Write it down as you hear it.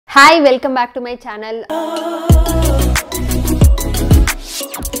Hi, welcome back to my channel.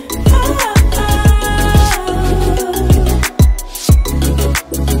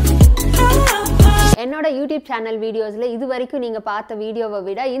 என்னோட YouTube channel videosல இதுவரைக்கும் நீங்க பார்த்த வீடியோவை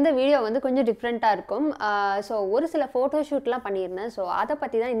விட இந்த வீடியோ வந்து கொஞ்சம் டிஃபரண்டா இருக்கும். சோ ஒரு சில photo shootலாம் பண்ணியிருந்தேன். சோ அத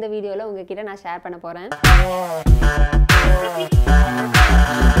பத்தி தான் இந்த வீடியோல உங்ககிட்ட நான் ஷேர் பண்ண போறேன்.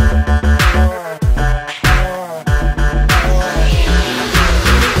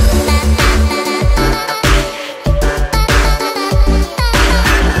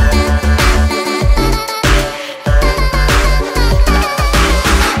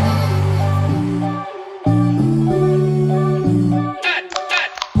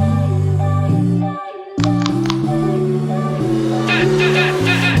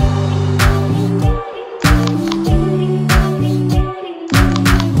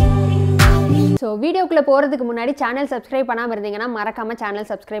 வீடியோக்குள்ள போறதுக்கு முன்னாடி சேனல் சப்ஸ்கிரைப் பண்ணாம இருந்தீங்கன்னா மறக்காம சேனல்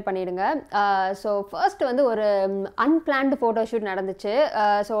சப்ஸ்கிரைப் பண்ணிடுங்க. சோ ஃபர்ஸ்ட் வந்து ஒரு அன்பிளான்ட் போட்டோ ஷூட் நடந்துச்சு.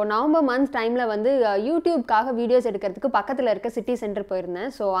 சோ நவம்பர் மந்த் டைம்ல வந்து யூடியூப்காக வீடியோஸ் எடுக்கிறதுக்கு பக்கத்துல இருக்க சிட்டி சென்டர் போயிருந்தேன்.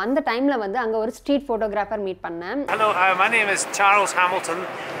 சோ அந்த டைம்ல வந்து அங்க ஒரு ஸ்ட்ரீட் போட்டோகிராஃபர் மீட் பண்ணேன். Hello, my name is Charles Hamilton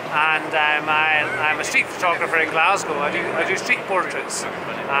and I'm a street photographer in Glasgow. I do street portraits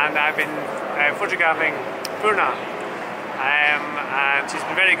and I've been photographing Purna. And she's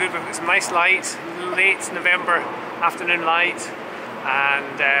been very good with some nice light, late November afternoon light.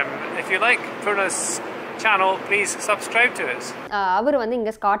 And if you like Purna's channel, please subscribe to it. அவர் வந்து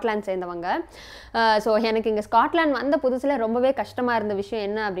இங்க Scotland சேர்ந்தவங்க. So எனக்கு இங்க Scotland வந்த புதுசுல ரொம்பவே கஷ்டமா இருந்த விஷயம்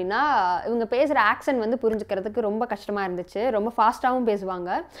என்ன அப்படினா இவங்க பேசுற ஆக்சென்ட் வந்து புரிஞ்சிக்கிறதுக்கு ரொம்ப கஷ்டமா இருந்துச்சு. ரொம்ப ஃபாஸ்டாவும் பேசுவாங்க.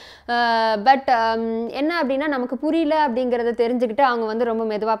 பட் என்ன அப்படினா நமக்கு புரியல அப்படிங்கறத தெரிஞ்சிக்கிட்டு அவங்க வந்து ரொம்ப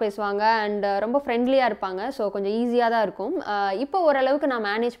மெதுவா பேசுவாங்க and ரொம்ப ஃப்ரெண்ட்லியா இருப்பாங்க. சோ கொஞ்சம் ஈஸியா தான் இருக்கும். இப்போ ஓரளவுக்கு நான்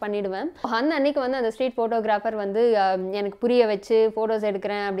மேனேஜ் பண்ணிடுவேன். அந்த அன்னைக்கு வந்து அந்த ஸ்ட்ரீட் போட்டோகிராஃபர் வந்து எனக்கு புரிய வச்சு போட்டோஸ்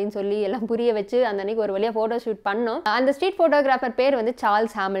எடுக்கிறேன் அப்படினு சொல்லி எல்லாம் புரிய வச்சு அந்த அன்னைக்கு ஒரு வழியா போட்டோ ஷூட் பண்ணோம். அந்த ஸ்ட்ரீட் போட்டோகிராஃபர் பேர் வந்து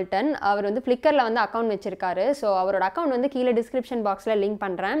சார்ல்ஸ் ஹாமில்டன். அவர் வந்து ஃப்ளிக்கர்ல வந்து அக்கவுண்ட் வச்சிருக்காரு. சோ அவரோட அக்கவுண்ட் வந்து கீழ டிஸ்கிரிப்ஷன் பாக்ஸ்ல லிங்க்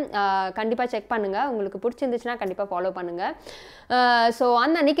பண்றேன். கண்டிப்பா செக் பண்ணுங்க. உங்களுக்கு பிடிச்சிருந்துச்சுனா கண்டிப்பா ஃபாலோ பண்ணுங்க. சோ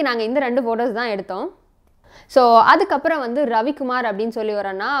அந்த அன்னைக்கு நாங்க இந்த ரெண்டு போட்டோஸ் தான் எடுத்தோம். சோ அதுக்கப்புறம் வந்து ரவிக்குமார் அப்படின்னு சொல்லி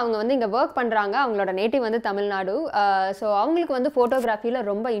வரேன்னா அவங்க வந்து இங்கே ஒர்க் பண்ணுறாங்க. அவங்களோட நேட்டிவ் வந்து தமிழ்நாடு. ஸோ அவங்களுக்கு வந்து ஃபோட்டோகிராஃபியில்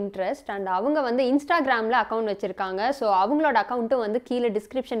ரொம்ப இன்ட்ரெஸ்ட் அண்ட் அவங்க வந்து இன்ஸ்டாகிராமில் அக்கௌண்ட் வச்சுருக்காங்க. ஸோ அவங்களோட அக்கௌண்ட்டும் வந்து கீழே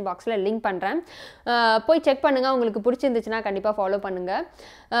டிஸ்கிரிப்ஷன் பாக்ஸில் லிங்க் பண்ணுறேன். போய் செக் பண்ணுங்கள். உங்களுக்கு பிடிச்சிருந்துச்சுன்னா கண்டிப்பாக ஃபாலோ பண்ணுங்கள்.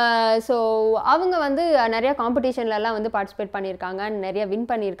 ஸோ அவங்க வந்து நிறையா காம்படிஷன்லலாம் வந்து பார்ட்டிசிபேட் பண்ணியிருக்காங்க, நிறைய வின்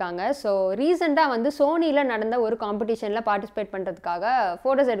பண்ணியிருக்காங்க. ஸோ ரீசெண்டாக வந்து சோனியில் நடந்த ஒரு காம்படிஷனில் பார்ட்டிசிபேட் பண்ணுறதுக்காக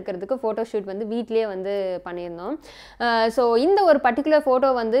ஃபோட்டோஸ் எடுக்கிறதுக்கு ஃபோட்டோ ஷூட் வந்து வீட்லேயே வந்து பண்ணியிருந்தோம். ஸோ இந்த ஒரு பர்டிகுலர் ஃபோட்டோ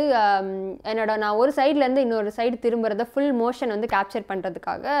வந்து நான் ஒரு சைட்லேருந்து இன்னொரு சைடு திரும்புறத ஃபுல் மோஷன் வந்து கேப்சர்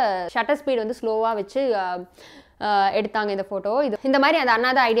பண்ணுறதுக்காக ஷட்டர் ஸ்பீட் வந்து ஸ்லோவாக வச்சு எடுத்தாங்க இந்த ஃபோட்டோ. இந்த மாதிரி அந்த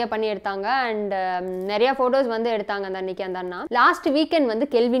அண்ணா தான் ஐடியா பண்ணி எடுத்தாங்க அண்ட் நிறைய ஃபோட்டோஸ் வந்து எடுத்தாங்க அந்த அன்னைக்கு அந்த அண்ணா. லாஸ்ட் வீக்கெண்ட் வந்து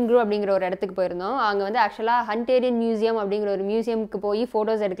கெல்வின் க்ரூ அப்படிங்கிற ஒரு இடத்துக்கு போயிருந்தோம். அங்கே வந்து ஆக்சுவலாக ஹண்டேரியன் மியூசியம் அப்படிங்கிற ஒரு மியூசியமுக்கு போய்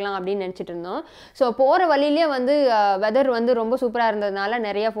ஃபோட்டோஸ் எடுக்கலாம் அப்படின்னு நினச்சிட்டு இருந்தோம். ஸோ போகிற வழியிலே வந்து வெதர் வந்து ரொம்ப சூப்பராக இருந்ததுனால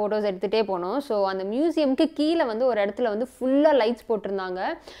நிறைய ஃபோட்டோஸ் எடுத்துகிட்டே போனோம். ஸோ அந்த மியூசியமுக்கு கீழே வந்து ஒரு இடத்துல வந்து ஃபுல்லாக லைட்ஸ் போட்டிருந்தாங்க.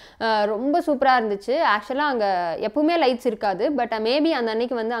 ரொம்ப சூப்பராக இருந்துச்சு. ஆக்சுவலாக அங்கே எப்பவுமே லைட்ஸ் இருக்காது. பட் மேபி அந்த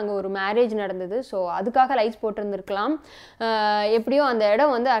அன்னைக்கு வந்து அங்கே ஒரு மேரேஜ் நடந்தது. ஸோ அதுக்காக லைட்ஸ் போட்டிருந்துருக்கலாம். எப்படியோ அந்த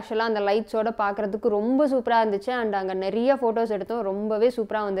இடம் வந்து ஆக்சுவலாக அந்த லைட்ஸோட பார்க்குறதுக்கு ரொம்ப சூப்பராக இருந்துச்சு அண்ட் அங்கே நிறைய ஃபோட்டோஸ் எடுத்தோம். ரொம்பவே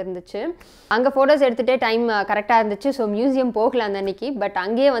சூப்பராக வந்து இருந்துச்சு. அங்கே ஃபோட்டோஸ் எடுத்துகிட்டே டைம் கரெக்டாக இருந்துச்சு. ஸோ மியூசியம் போகல அந்த அன்னைக்கு. பட்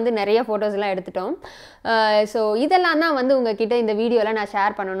அங்கேயே வந்து நிறைய ஃபோட்டோஸ்லாம் எடுத்துட்டோம். ஸோ இதெல்லாம் தான் வந்து உங்ககிட்ட இந்த வீடியோவில் நான்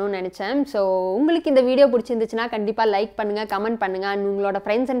ஷேர் பண்ணணும்னு நினச்சேன். ஸோ உங்களுக்கு இந்த வீடியோ பிடிச்சிருந்துச்சுன்னா கண்டிப்பாக லைக் பண்ணுங்கள், கமெண்ட் பண்ணுங்கள் அண்ட் உங்களோட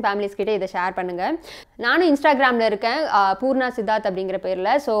ஃப்ரெண்ட்ஸ் அண்ட் ஃபேமிலிஸ் கிட்டே இதை ஷேர் பண்ணுங்கள். நானும் இன்ஸ்டாகிராமில் இருக்கேன் பூர்ணா சித்தார்த் அப்படிங்கிற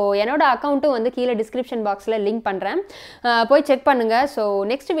பேரில். ஸோ என்னோட அக்கௌண்ட்டும் வந்து கீழே டிஸ்கிரிப்ஷன் பாக்ஸில் லிங்க் பண்ணுறேன். போய் செக் பண்ணுங்கள். ஸோ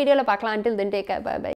நெக்ஸ்ட் வீடியோவில் பார்க்கலாம். until then take care, bye bye.